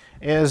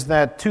is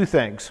that 2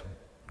 things.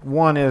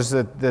 One is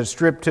that the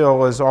strip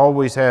till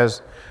always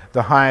has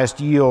the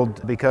highest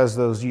yield because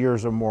those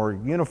years are more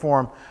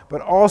uniform,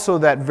 but also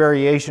that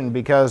variation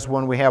because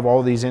when we have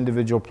all these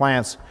individual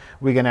plants,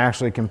 we can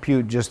actually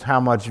compute just how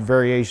much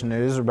variation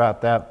there is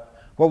about that.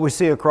 What we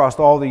see across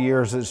all the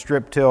years is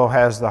strip till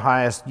has the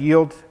highest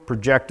yield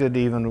projected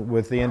even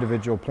with the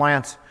individual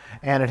plants,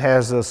 and it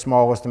has the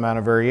smallest amount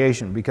of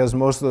variation because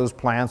most of those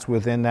plants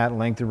within that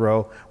length of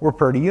row were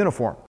pretty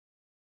uniform.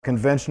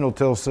 Conventional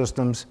till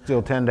systems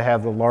still tend to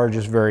have the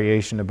largest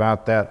variation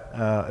about that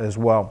as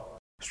well.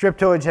 Strip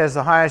tillage has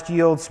the highest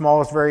yield,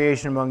 smallest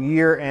variation among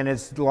year, and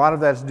a lot of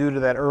that's due to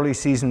that early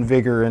season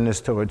vigor in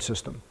this tillage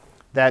system.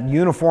 That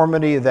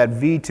uniformity of that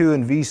V2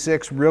 and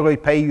V6 really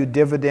pay you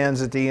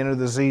dividends at the end of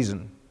the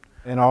season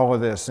in all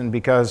of this, and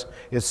because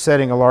it's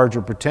setting a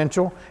larger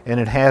potential and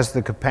it has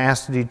the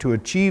capacity to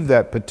achieve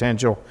that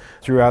potential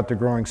throughout the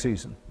growing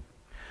season.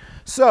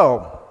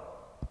 So,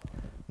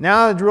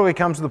 now it really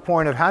comes to the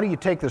point of how do you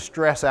take the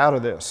stress out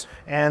of this?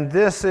 And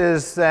this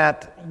is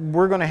that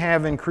we're going to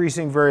have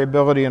increasing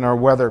variability in our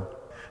weather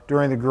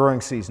during the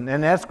growing season,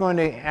 and that's going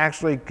to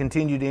actually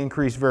continue to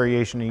increase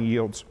variation in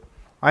yields.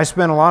 I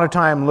spent a lot of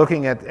time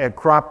looking at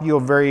crop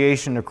yield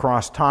variation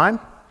across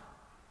time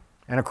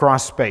and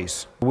across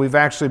space. We've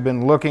actually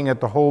been looking at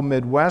the whole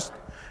Midwest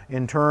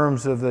in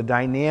terms of the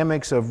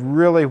dynamics of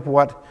really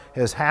what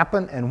has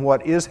happened and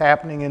what is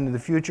happening into the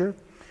future.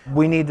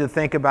 We need to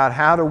think about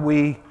how do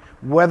we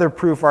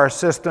weatherproof our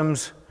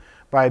systems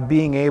by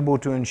being able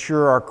to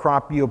ensure our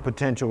crop yield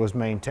potential is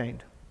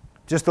maintained.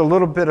 Just a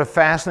little bit of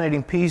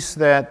fascinating piece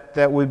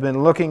that we've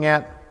been looking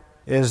at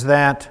is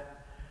that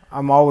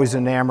I'm always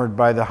enamored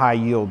by the high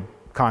yield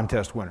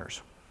contest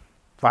winners.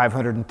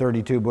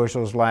 532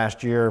 bushels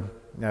last year,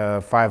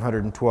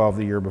 512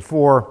 the year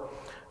before,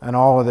 and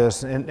all of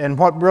this. And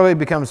what really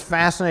becomes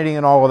fascinating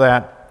in all of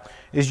that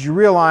is you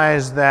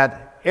realize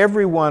that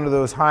every one of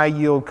those high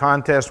yield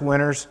contest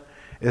winners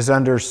is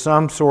under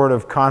some sort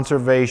of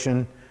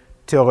conservation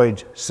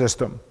tillage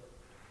system.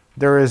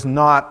 There is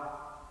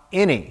not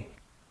any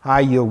high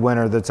yield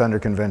winner that's under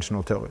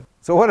conventional tillage.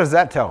 So what does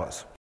that tell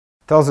us?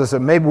 It tells us that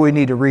maybe we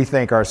need to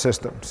rethink our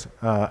systems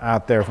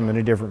out there from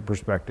many different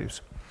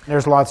perspectives.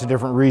 There's lots of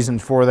different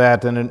reasons for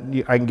that,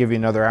 and I can give you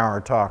another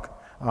hour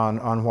talk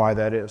on why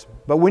that is.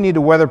 But we need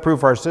to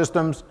weatherproof our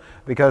systems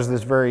because of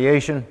this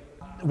variation.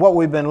 What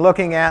we've been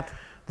looking at,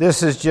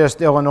 this is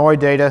just Illinois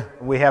data.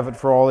 We have it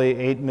for all the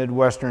 8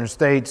 Midwestern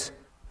states.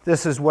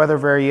 This is weather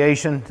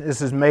variation.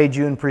 This is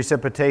May-June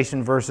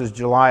precipitation versus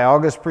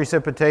July-August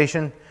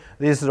precipitation.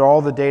 These are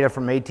all the data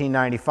from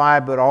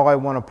 1895, but all I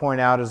want to point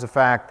out is the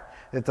fact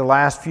that the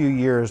last few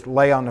years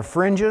lay on the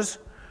fringes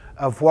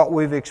of what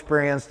we've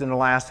experienced in the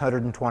last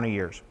 120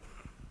 years.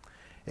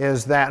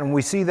 Is that, and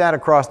we see that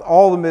across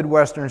all the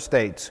Midwestern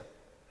states,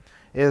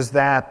 is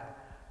that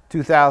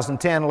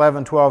 2010,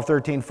 11, 12,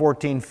 13,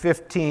 14,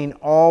 15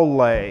 all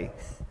lay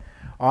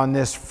on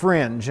this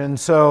fringe. And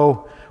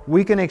so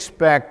we can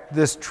expect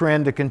this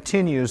trend to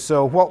continue.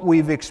 So what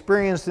we've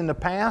experienced in the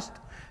past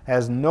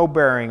has no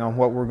bearing on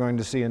what we're going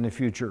to see in the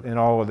future in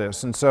all of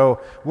this. And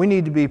so we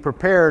need to be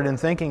prepared in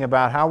thinking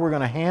about how we're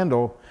going to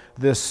handle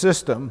this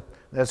system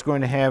that's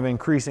going to have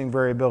increasing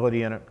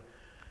variability in it.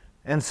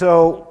 And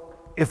so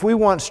if we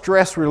want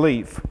stress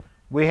relief,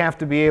 we have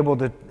to be able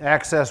to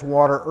access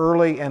water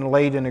early and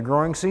late in the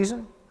growing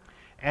season,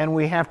 and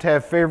we have to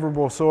have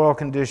favorable soil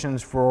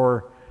conditions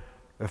for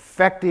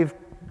effective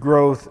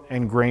growth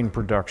and grain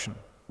production.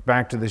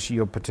 Back to this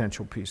yield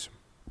potential piece.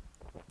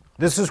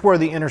 This is where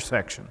the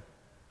intersection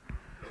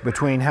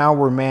between how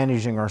we're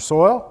managing our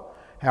soil,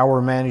 how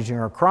we're managing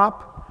our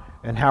crop,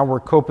 and how we're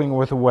coping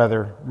with the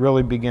weather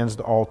really begins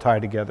to all tie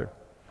together.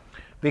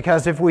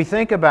 Because if we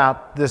think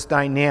about this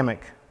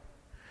dynamic,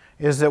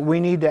 is that we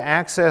need to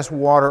access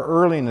water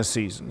early in the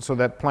season so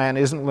that plant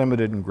isn't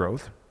limited in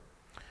growth.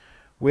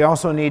 We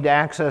also need to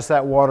access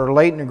that water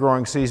late in the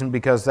growing season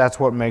because that's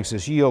what makes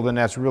us yield, and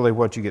that's really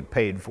what you get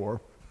paid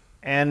for.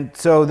 And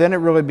so then it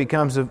really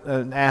becomes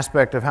an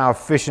aspect of how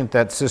efficient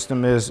that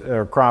system is,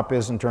 or crop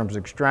is, in terms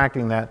of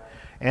extracting that.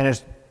 And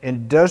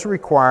it does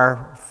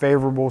require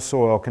favorable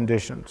soil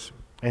conditions.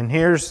 And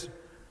here's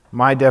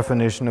my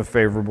definition of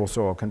favorable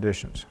soil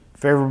conditions.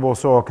 Favorable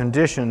soil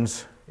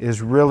conditions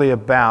is really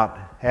about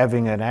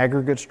having an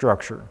aggregate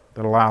structure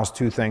that allows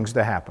two things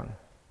to happen.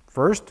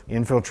 First,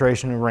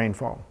 infiltration and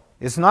rainfall.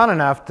 It's not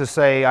enough to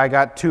say I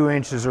got 2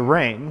 inches of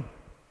rain,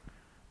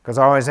 because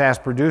I always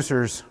ask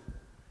producers,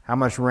 how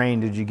much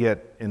rain did you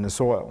get in the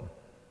soil?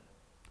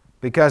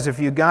 Because if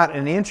you got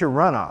an inch of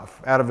runoff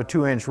out of a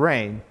 2-inch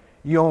rain,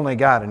 you only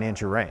got an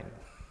inch of rain.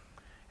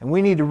 And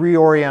we need to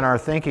reorient our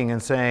thinking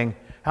and saying,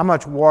 how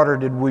much water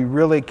did we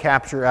really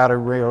capture out of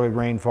a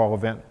rainfall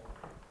event?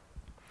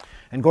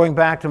 And going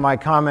back to my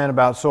comment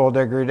about soil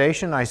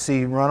degradation, I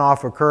see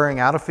runoff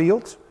occurring out of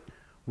fields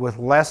with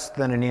less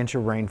than an inch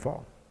of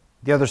rainfall.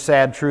 The other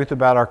sad truth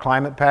about our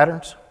climate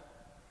patterns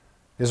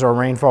is our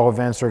rainfall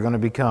events are going to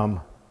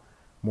become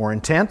more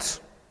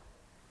intense,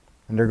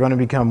 and they're going to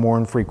become more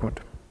infrequent.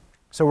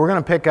 So we're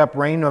going to pick up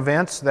rain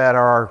events that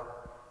are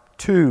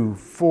 2,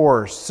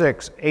 4,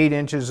 6, 8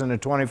 inches in a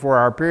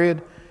 24-hour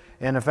period,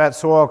 and if that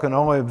soil can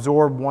only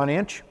absorb 1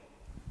 inch,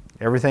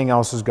 everything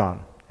else is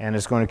gone, and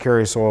it's going to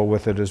carry soil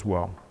with it as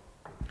well.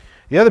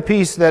 The other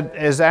piece that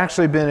has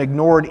actually been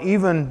ignored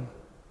even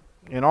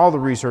in all the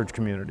research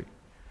community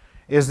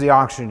is the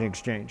oxygen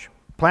exchange.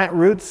 Plant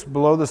roots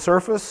below the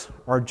surface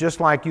are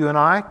just like you and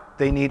I.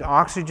 They need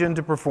oxygen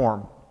to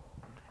perform.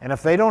 And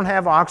if they don't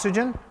have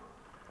oxygen,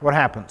 what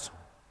happens?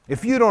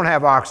 If you don't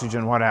have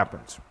oxygen, what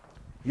happens?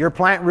 Your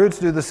plant roots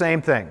do the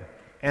same thing.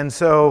 And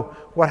so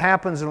what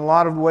happens in a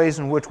lot of ways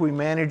in which we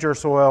manage our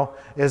soil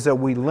is that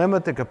we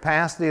limit the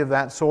capacity of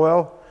that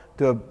soil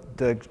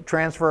to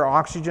transfer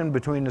oxygen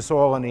between the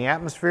soil and the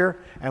atmosphere,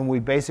 and we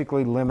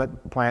basically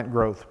limit plant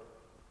growth.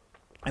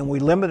 And we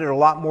limit it a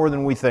lot more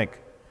than we think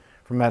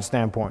from that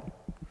standpoint.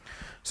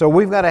 So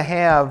we've got to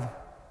have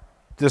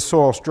this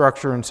soil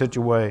structure in such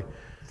a way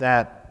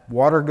that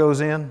water goes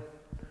in,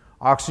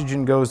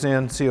 oxygen goes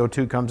in,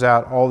 CO2 comes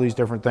out, all these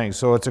different things.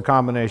 So it's a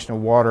combination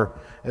of water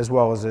as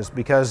well as this,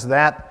 because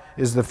that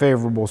is the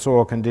favorable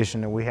soil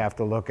condition that we have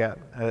to look at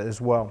as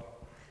well.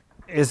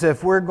 Is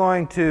if we're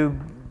going to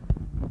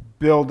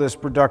build this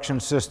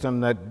production system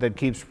that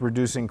keeps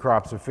producing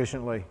crops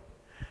efficiently,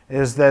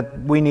 is that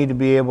we need to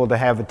be able to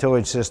have a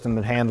tillage system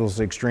that handles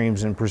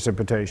extremes in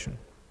precipitation.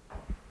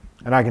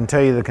 And I can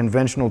tell you the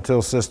conventional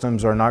till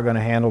systems are not going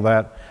to handle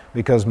that,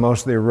 because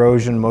most of the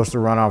erosion, most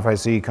of the runoff I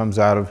see comes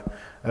out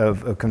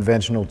of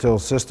conventional till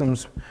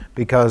systems,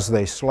 because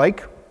they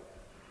slake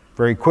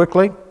very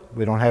quickly.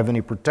 We don't have any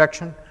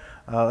protection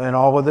in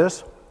all of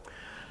this.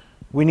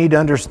 We need to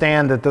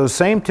understand that those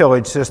same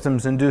tillage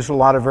systems induce a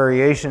lot of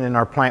variation in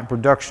our plant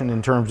production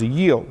in terms of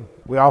yield.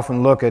 We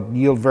often look at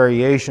yield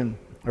variation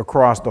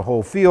across the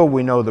whole field.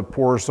 We know that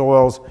poor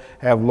soils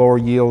have lower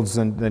yields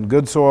than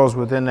good soils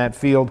within that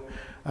field.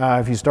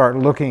 If you start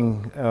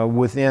looking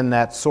within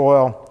that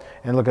soil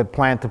and look at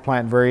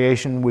plant-to-plant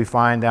variation, we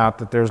find out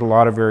that there's a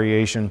lot of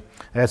variation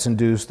that's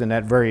induced, and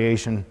that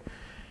variation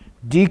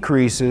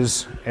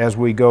decreases as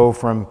we go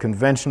from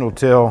conventional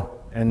till,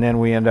 and then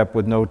we end up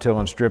with no-till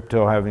and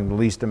strip-till having the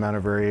least amount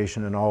of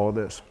variation in all of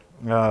this.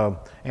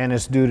 And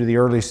it's due to the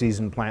early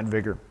season plant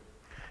vigor.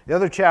 The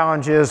other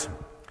challenge is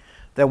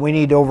that we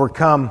need to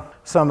overcome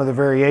some of the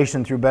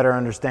variation through better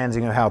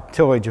understanding of how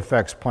tillage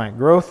affects plant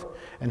growth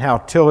and how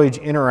tillage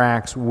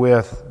interacts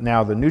with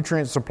now the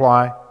nutrient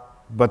supply,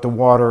 but the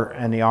water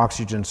and the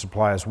oxygen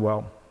supply as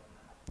well.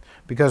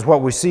 Because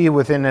what we see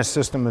within this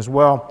system as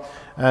well,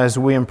 as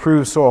we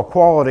improve soil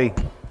quality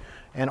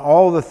and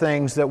all the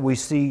things that we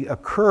see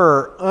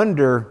occur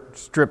under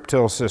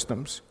strip-till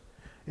systems,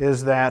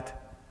 is that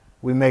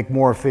we make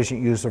more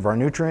efficient use of our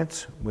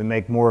nutrients, we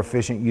make more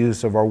efficient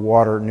use of our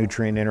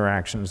water-nutrient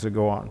interactions that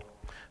go on.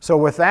 So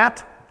with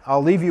that,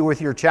 I'll leave you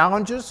with your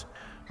challenges.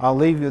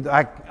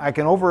 I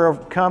can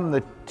overcome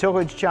the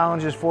tillage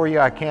challenges for you.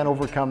 I can't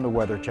overcome the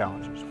weather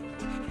challenges.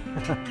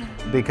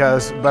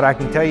 But I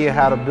can tell you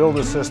how to build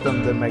a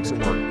system that makes it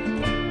work.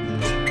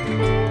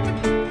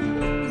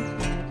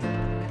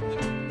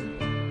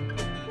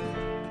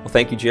 Well,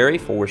 thank you, Jerry,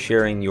 for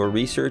sharing your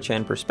research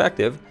and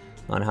perspective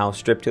on how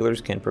strip tillers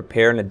can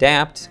prepare and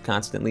adapt to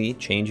constantly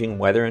changing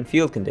weather and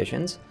field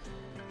conditions.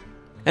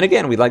 And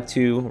again, we'd like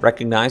to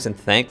recognize and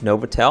thank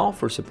NovAtel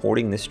for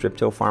supporting this Strip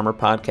Till Farmer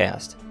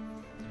podcast.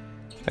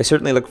 I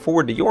certainly look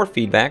forward to your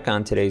feedback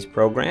on today's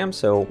program,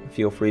 so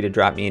feel free to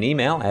drop me an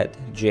email at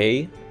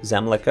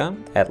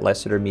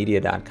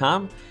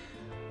jzemlicka@lessitermedia.com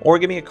or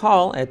give me a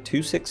call at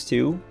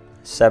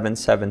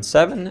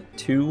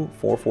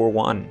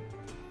 262-777-2441.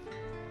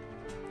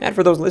 And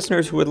for those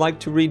listeners who would like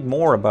to read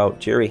more about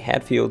Jerry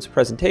Hatfield's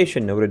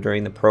presentation noted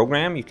during the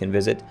program, you can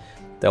visit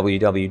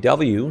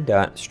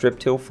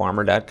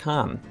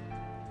www.striptillfarmer.com.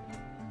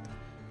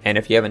 And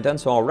if you haven't done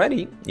so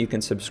already, you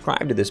can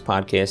subscribe to this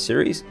podcast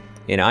series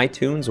in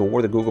iTunes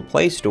or the Google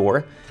Play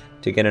Store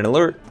to get an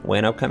alert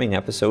when upcoming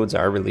episodes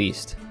are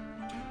released.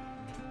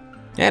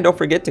 And don't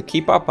forget to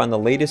keep up on the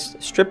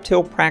latest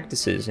strip-till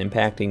practices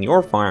impacting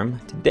your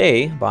farm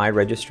today by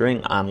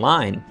registering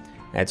online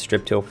at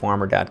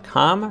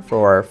striptillfarmer.com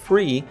for our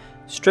free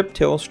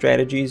Strip-Till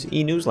Strategies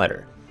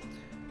e-newsletter.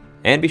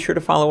 And be sure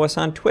to follow us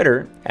on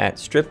Twitter at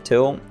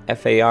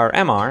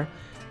StripTillFarmr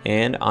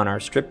and on our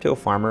Strip Till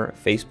Farmer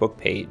Facebook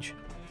page.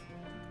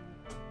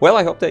 Well,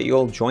 I hope that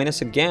you'll join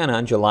us again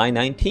on July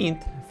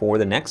 19th for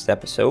the next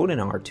episode in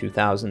our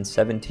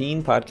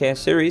 2017 podcast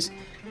series.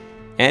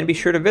 And be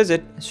sure to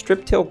visit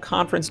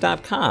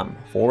StripTillConference.com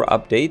for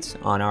updates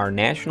on our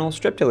National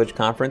Strip Tillage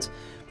Conference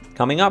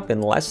coming up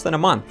in less than a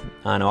month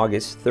on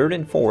August 3rd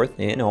and 4th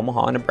in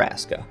Omaha,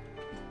 Nebraska.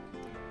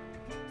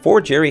 For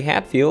Jerry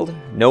Hatfield,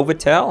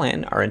 NovAtel,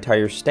 and our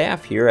entire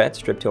staff here at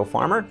Strip Till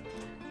Farmer,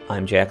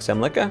 I'm Jack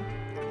Zemlicka.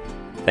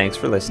 Thanks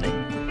for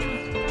listening.